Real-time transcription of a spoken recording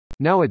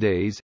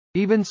Nowadays,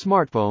 even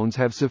smartphones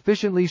have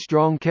sufficiently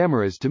strong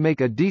cameras to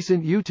make a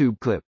decent YouTube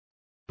clip.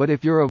 But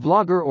if you're a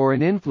vlogger or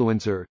an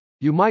influencer,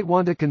 you might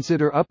want to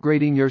consider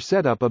upgrading your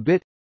setup a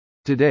bit.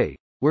 Today,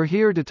 we're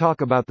here to talk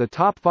about the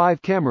top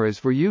 5 cameras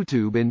for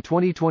YouTube in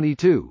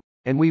 2022,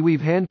 and we've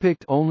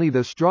handpicked only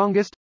the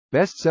strongest,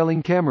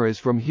 best-selling cameras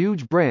from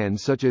huge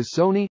brands such as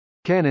Sony,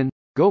 Canon,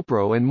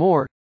 GoPro and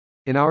more.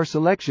 In our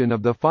selection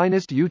of the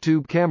finest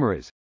YouTube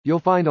cameras, you'll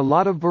find a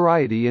lot of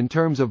variety in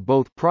terms of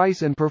both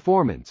price and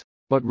performance,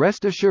 but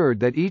rest assured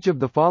that each of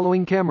the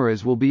following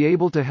cameras will be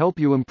able to help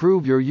you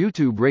improve your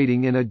YouTube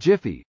rating in a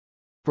jiffy.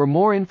 For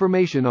more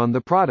information on the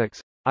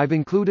products, I've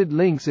included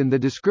links in the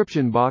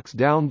description box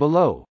down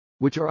below,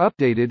 which are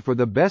updated for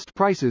the best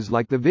prices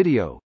like the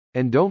video,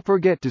 and don't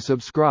forget to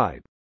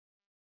subscribe.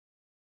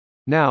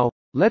 Now,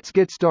 let's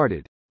get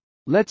started.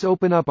 Let's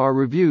open up our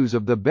reviews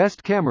of the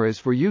best cameras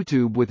for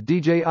YouTube with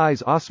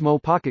DJI's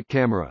Osmo Pocket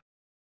Camera.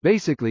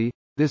 Basically,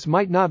 this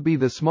might not be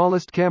the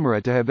smallest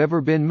camera to have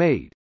ever been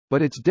made,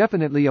 but it's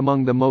definitely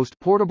among the most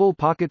portable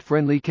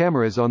pocket-friendly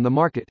cameras on the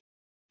market.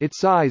 Its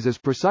size is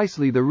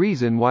precisely the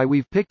reason why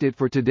we've picked it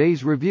for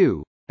today's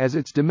review, as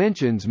its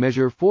dimensions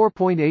measure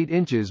 4.8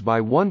 inches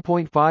by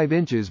 1.5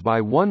 inches by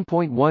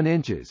 1.1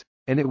 inches,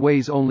 and it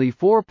weighs only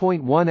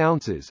 4.1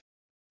 ounces.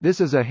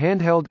 This is a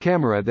handheld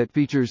camera that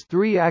features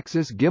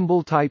 3-axis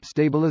gimbal-type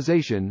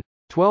stabilization,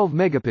 12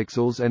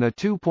 megapixels and a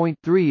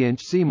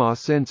 2.3-inch CMOS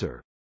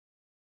sensor.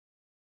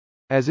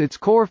 As its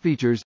core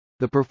features,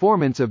 the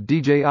performance of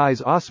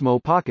DJI's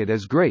Osmo Pocket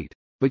is great,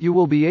 but you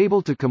will be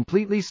able to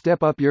completely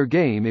step up your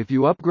game if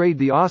you upgrade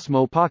the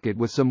Osmo Pocket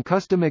with some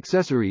custom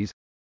accessories.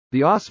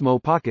 The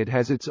Osmo Pocket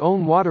has its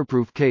own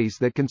waterproof case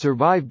that can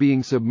survive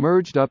being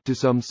submerged up to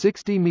some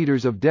 60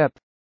 meters of depth.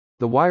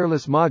 The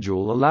wireless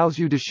module allows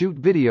you to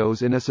shoot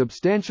videos in a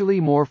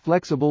substantially more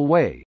flexible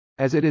way,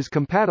 as it is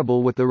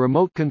compatible with the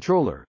remote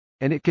controller,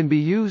 and it can be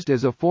used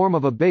as a form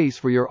of a base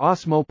for your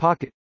Osmo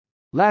Pocket.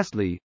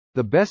 Lastly,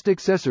 the best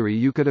accessory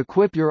you could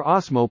equip your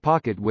Osmo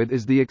Pocket with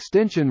is the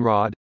extension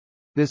rod.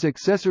 This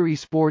accessory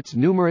sports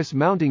numerous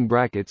mounting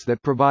brackets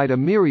that provide a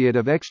myriad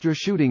of extra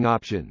shooting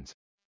options.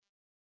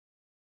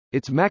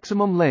 Its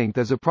maximum length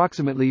is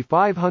approximately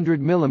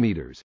 500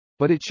 millimeters,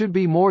 but it should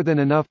be more than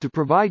enough to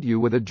provide you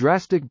with a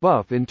drastic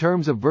buff in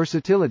terms of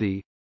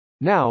versatility.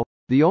 Now,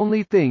 the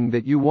only thing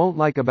that you won't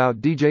like about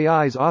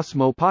DJI's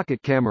Osmo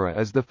Pocket Camera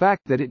is the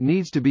fact that it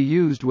needs to be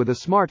used with a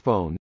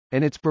smartphone,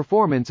 and its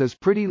performance is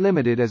pretty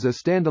limited as a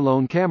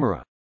standalone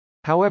camera.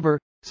 However,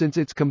 since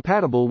it's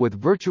compatible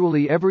with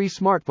virtually every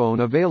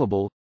smartphone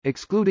available,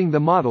 excluding the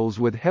models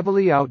with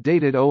heavily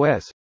outdated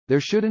OS,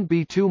 there shouldn't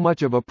be too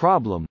much of a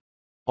problem.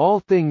 All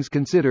things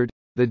considered,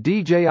 the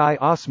DJI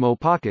Osmo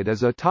Pocket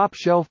is a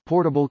top-shelf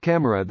portable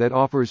camera that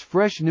offers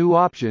fresh new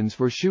options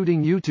for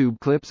shooting YouTube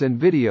clips and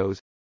videos.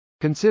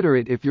 Consider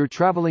it if you're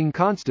traveling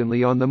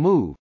constantly on the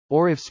move,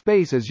 or if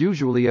space is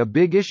usually a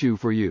big issue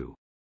for you.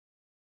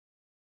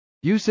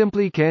 You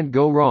simply can't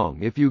go wrong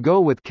if you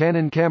go with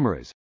Canon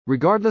cameras,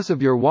 regardless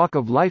of your walk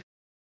of life.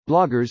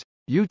 Bloggers,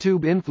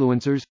 YouTube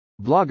influencers,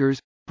 vloggers,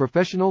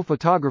 professional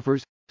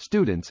photographers,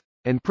 students,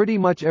 and pretty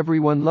much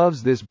everyone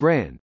loves this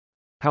brand.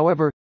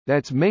 However,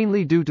 that's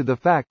mainly due to the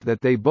fact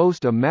that they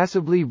boast a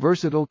massively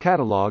versatile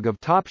catalog of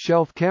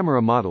top-shelf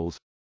camera models.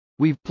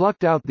 We've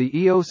plucked out the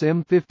EOS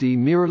M50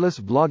 mirrorless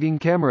vlogging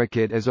camera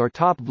kit as our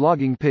top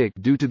vlogging pick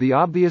due to the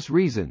obvious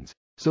reasons.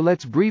 So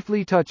let's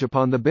briefly touch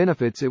upon the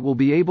benefits it will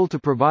be able to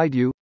provide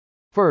you.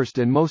 First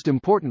and most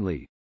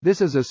importantly, this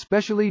is a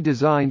specially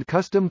designed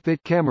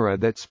custom-fit camera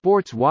that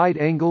sports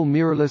wide-angle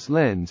mirrorless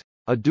lens,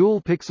 a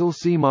dual-pixel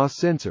CMOS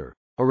sensor,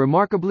 a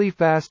remarkably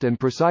fast and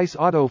precise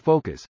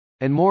autofocus,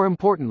 and more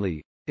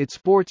importantly, it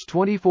sports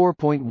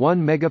 24.1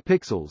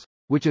 megapixels,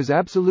 which is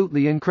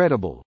absolutely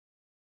incredible.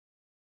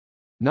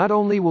 Not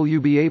only will you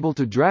be able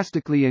to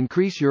drastically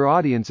increase your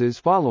audience's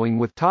following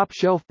with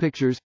top-shelf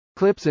pictures,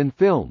 clips and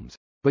films,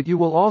 but you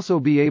will also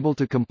be able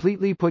to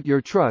completely put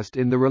your trust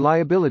in the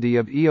reliability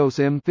of EOS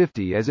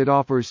M50 as it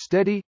offers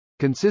steady,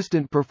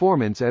 consistent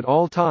performance at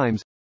all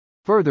times.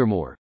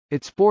 Furthermore,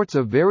 it sports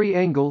a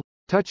vari-angle,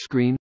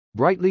 touchscreen,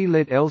 brightly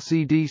lit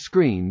LCD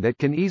screen that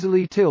can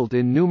easily tilt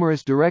in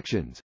numerous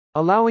directions,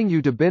 allowing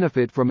you to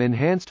benefit from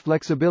enhanced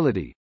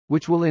flexibility,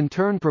 which will in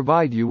turn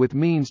provide you with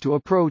means to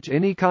approach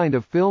any kind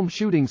of film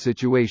shooting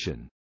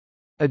situation.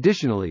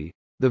 Additionally,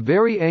 the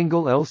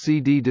vari-angle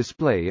LCD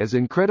display is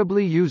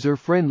incredibly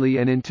user-friendly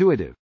and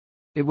intuitive.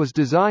 It was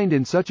designed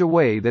in such a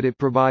way that it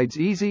provides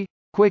easy,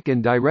 quick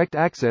and direct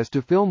access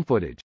to film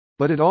footage,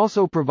 but it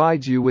also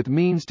provides you with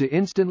means to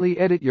instantly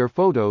edit your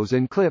photos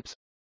and clips.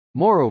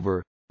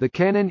 Moreover, the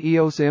Canon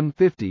EOS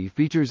M50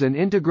 features an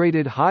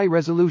integrated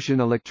high-resolution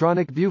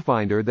electronic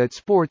viewfinder that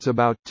sports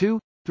about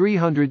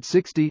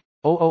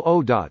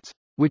 360,000 dots,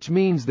 which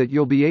means that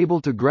you'll be able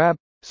to grab,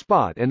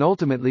 spot and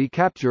ultimately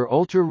capture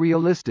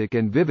ultra-realistic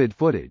and vivid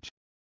footage.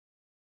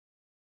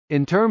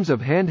 In terms of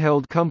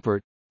handheld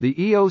comfort,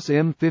 the EOS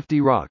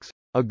M50 rocks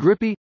a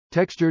grippy,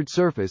 textured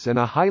surface and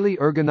a highly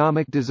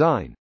ergonomic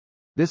design.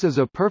 This is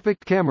a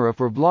perfect camera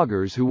for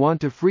vloggers who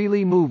want to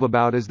freely move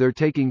about as they're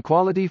taking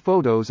quality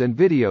photos and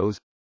videos.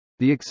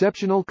 The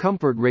exceptional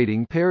comfort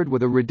rating paired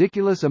with a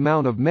ridiculous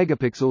amount of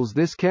megapixels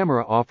this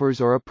camera offers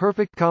are a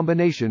perfect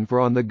combination for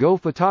on-the-go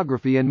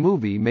photography and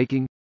movie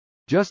making.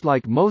 Just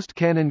like most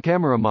Canon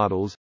camera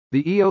models,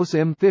 the EOS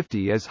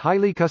M50 is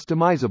highly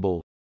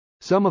customizable.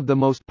 Some of the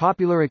most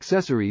popular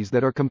accessories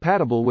that are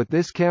compatible with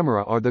this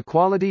camera are the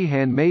quality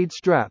handmade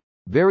strap,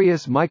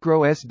 various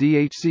micro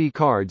SDHC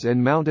cards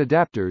and mount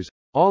adapters,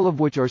 all of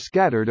which are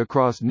scattered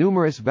across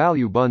numerous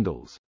value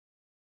bundles.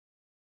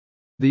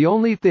 The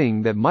only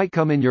thing that might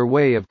come in your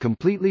way of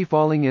completely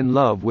falling in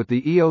love with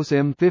the EOS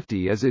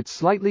M50 is its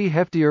slightly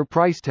heftier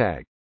price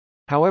tag.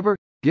 However,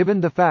 given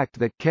the fact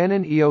that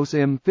Canon EOS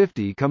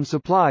M50 comes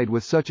supplied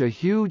with such a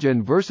huge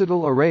and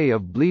versatile array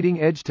of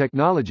bleeding-edge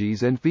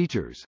technologies and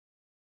features,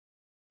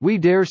 we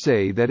dare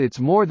say that it's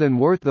more than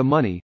worth the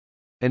money.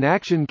 An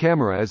action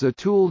camera is a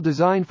tool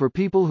designed for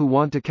people who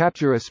want to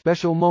capture a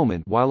special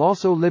moment while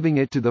also living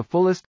it to the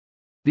fullest.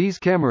 These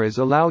cameras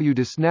allow you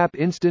to snap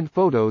instant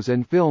photos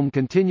and film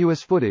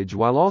continuous footage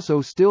while also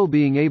still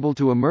being able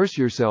to immerse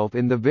yourself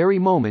in the very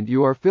moment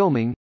you are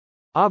filming.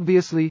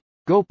 Obviously,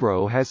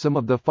 GoPro has some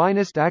of the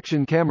finest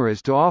action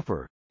cameras to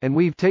offer, and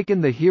we've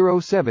taken the Hero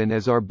 7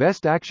 as our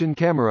best action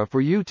camera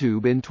for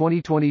YouTube in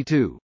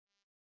 2022.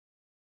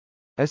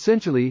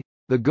 Essentially,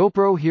 the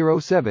GoPro Hero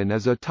 7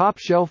 is a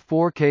top-shelf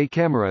 4K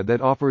camera that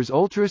offers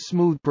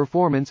ultra-smooth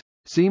performance,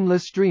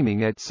 seamless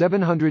streaming at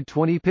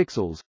 720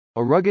 pixels,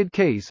 a rugged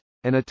case,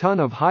 and a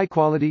ton of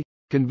high-quality,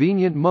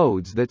 convenient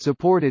modes that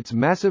support its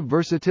massive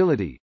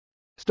versatility.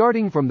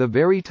 Starting from the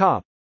very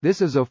top,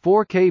 this is a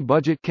 4K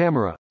budget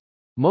camera.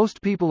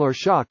 Most people are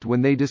shocked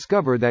when they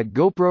discover that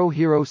GoPro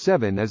Hero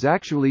 7 is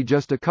actually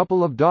just a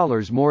couple of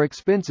dollars more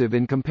expensive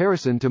in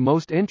comparison to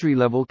most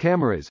entry-level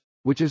cameras,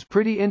 which is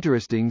pretty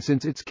interesting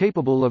since it's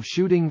capable of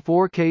shooting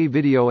 4K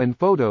video and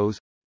photos.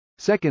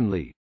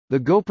 Secondly, the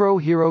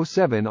GoPro Hero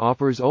 7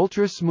 offers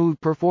ultra-smooth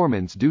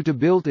performance due to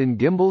built-in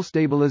gimbal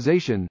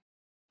stabilization.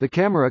 The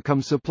camera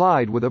comes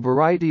supplied with a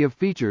variety of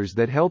features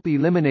that help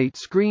eliminate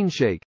screen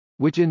shake,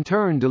 which in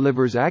turn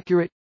delivers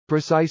accurate,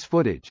 precise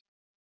footage.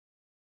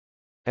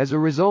 As a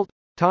result,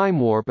 time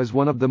warp is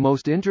one of the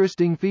most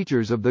interesting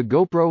features of the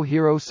GoPro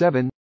Hero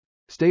 7.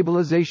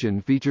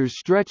 Stabilization features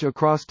stretch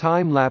across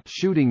time-lapse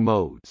shooting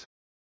modes,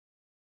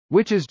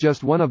 which is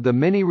just one of the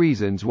many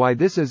reasons why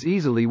this is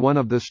easily one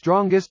of the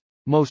strongest,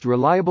 most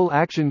reliable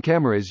action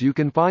cameras you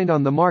can find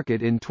on the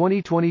market in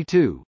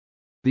 2022.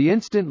 The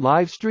instant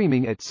live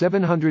streaming at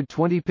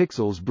 720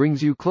 pixels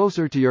brings you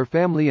closer to your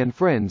family and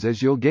friends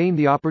as you'll gain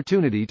the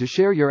opportunity to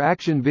share your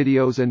action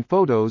videos and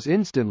photos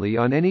instantly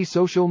on any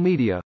social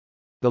media.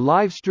 The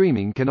live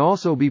streaming can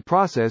also be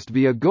processed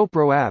via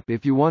GoPro app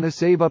if you want to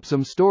save up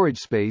some storage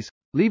space,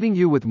 leaving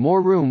you with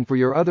more room for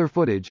your other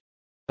footage.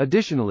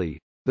 Additionally,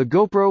 the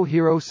GoPro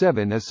Hero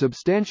 7 is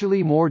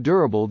substantially more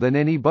durable than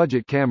any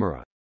budget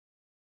camera.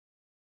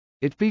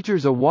 It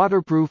features a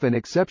waterproof and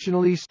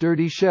exceptionally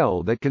sturdy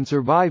shell that can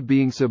survive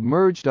being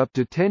submerged up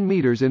to 10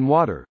 meters in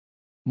water.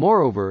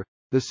 Moreover,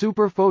 the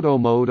Super Photo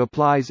mode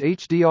applies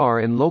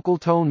HDR and local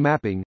tone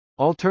mapping,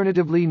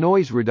 alternatively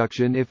noise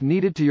reduction if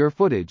needed to your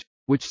footage,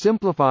 which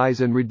simplifies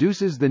and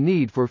reduces the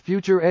need for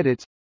future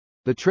edits.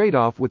 The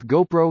trade-off with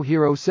GoPro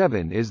Hero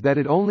 7 is that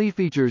it only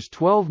features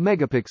 12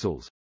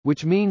 megapixels,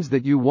 which means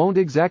that you won't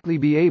exactly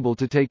be able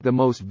to take the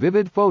most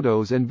vivid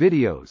photos and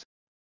videos.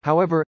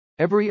 However,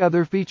 every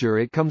other feature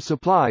it comes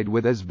supplied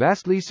with is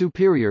vastly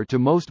superior to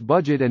most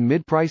budget and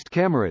mid-priced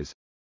cameras.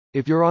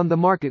 If you're on the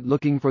market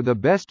looking for the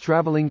best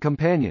traveling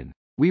companion,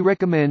 we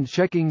recommend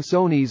checking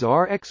Sony's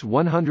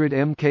RX100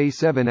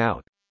 Mk7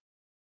 out.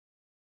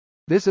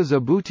 This is a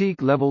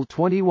boutique-level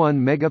 21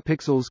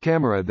 megapixels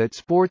camera that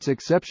sports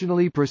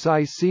exceptionally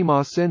precise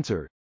CMOS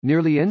sensor,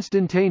 nearly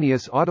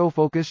instantaneous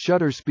autofocus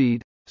shutter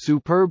speed,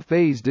 superb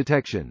phase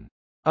detection,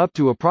 up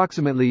to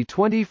approximately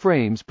 20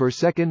 frames per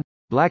second,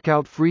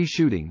 blackout-free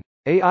shooting,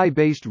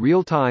 AI-based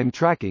real-time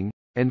tracking,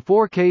 and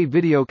 4K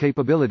video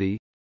capability.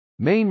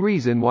 Main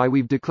reason why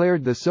we've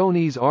declared the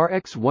Sony's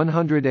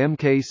RX100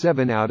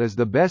 Mk7 out as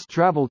the best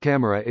travel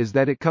camera is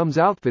that it comes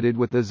outfitted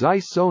with the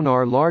Zeiss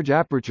Sonar large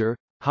aperture,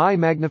 high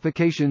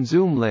magnification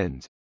zoom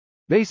lens.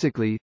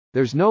 Basically,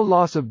 there's no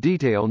loss of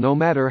detail no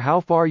matter how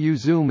far you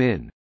zoom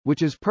in,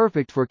 which is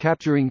perfect for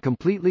capturing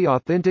completely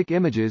authentic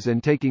images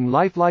and taking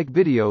lifelike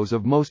videos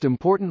of most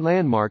important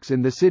landmarks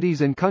in the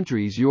cities and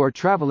countries you are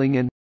traveling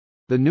in.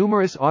 The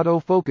numerous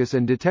autofocus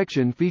and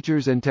detection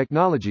features and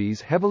technologies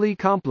heavily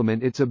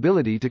complement its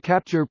ability to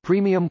capture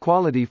premium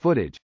quality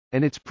footage,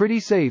 and it's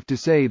pretty safe to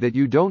say that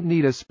you don't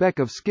need a speck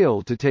of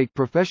skill to take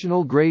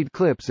professional-grade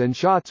clips and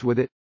shots with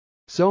it.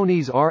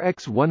 Sony's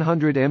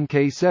RX100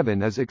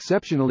 Mk7 is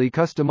exceptionally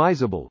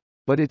customizable,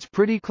 but it's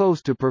pretty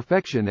close to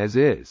perfection as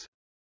is.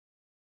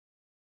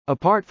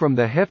 Apart from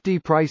the hefty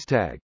price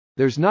tag,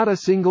 there's not a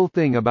single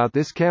thing about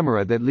this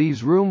camera that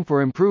leaves room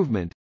for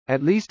improvement,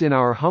 at least in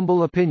our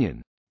humble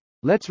opinion.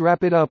 Let's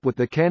wrap it up with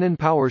the Canon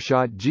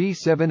PowerShot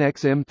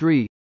G7X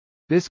M3.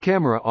 this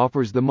camera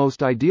offers the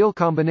most ideal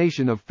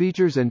combination of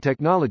features and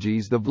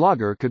technologies the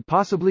vlogger could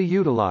possibly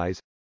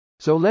utilize.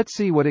 So let's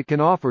see what it can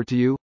offer to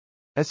you.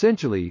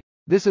 Essentially,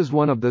 this is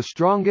one of the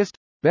strongest,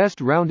 best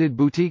rounded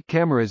boutique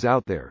cameras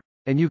out there,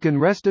 and you can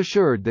rest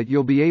assured that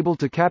you'll be able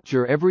to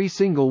capture every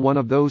single one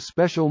of those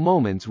special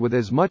moments with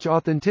as much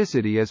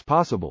authenticity as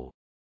possible.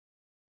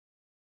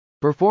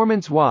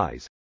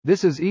 Performance-wise,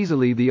 this is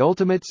easily the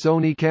ultimate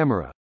Sony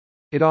camera.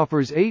 It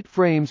offers 8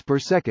 frames per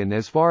second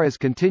as far as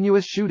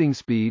continuous shooting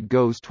speed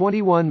goes,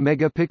 21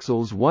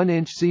 megapixels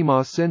 1-inch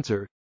CMOS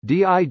sensor,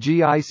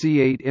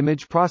 DIGIC8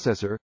 image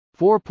processor,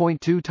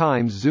 4.2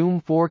 times zoom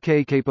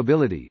 4K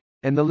capability,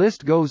 and the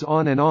list goes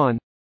on and on.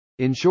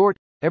 In short,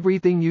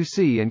 everything you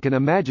see and can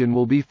imagine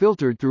will be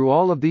filtered through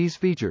all of these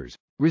features,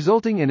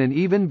 resulting in an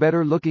even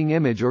better looking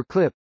image or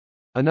clip.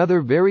 Another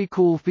very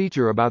cool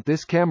feature about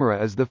this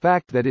camera is the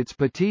fact that it's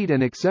petite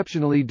and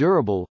exceptionally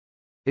durable.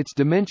 Its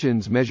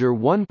dimensions measure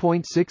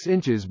 1.6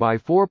 inches by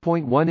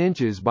 4.1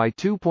 inches by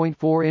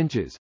 2.4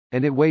 inches,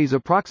 and it weighs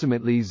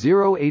approximately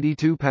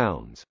 0.82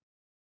 pounds.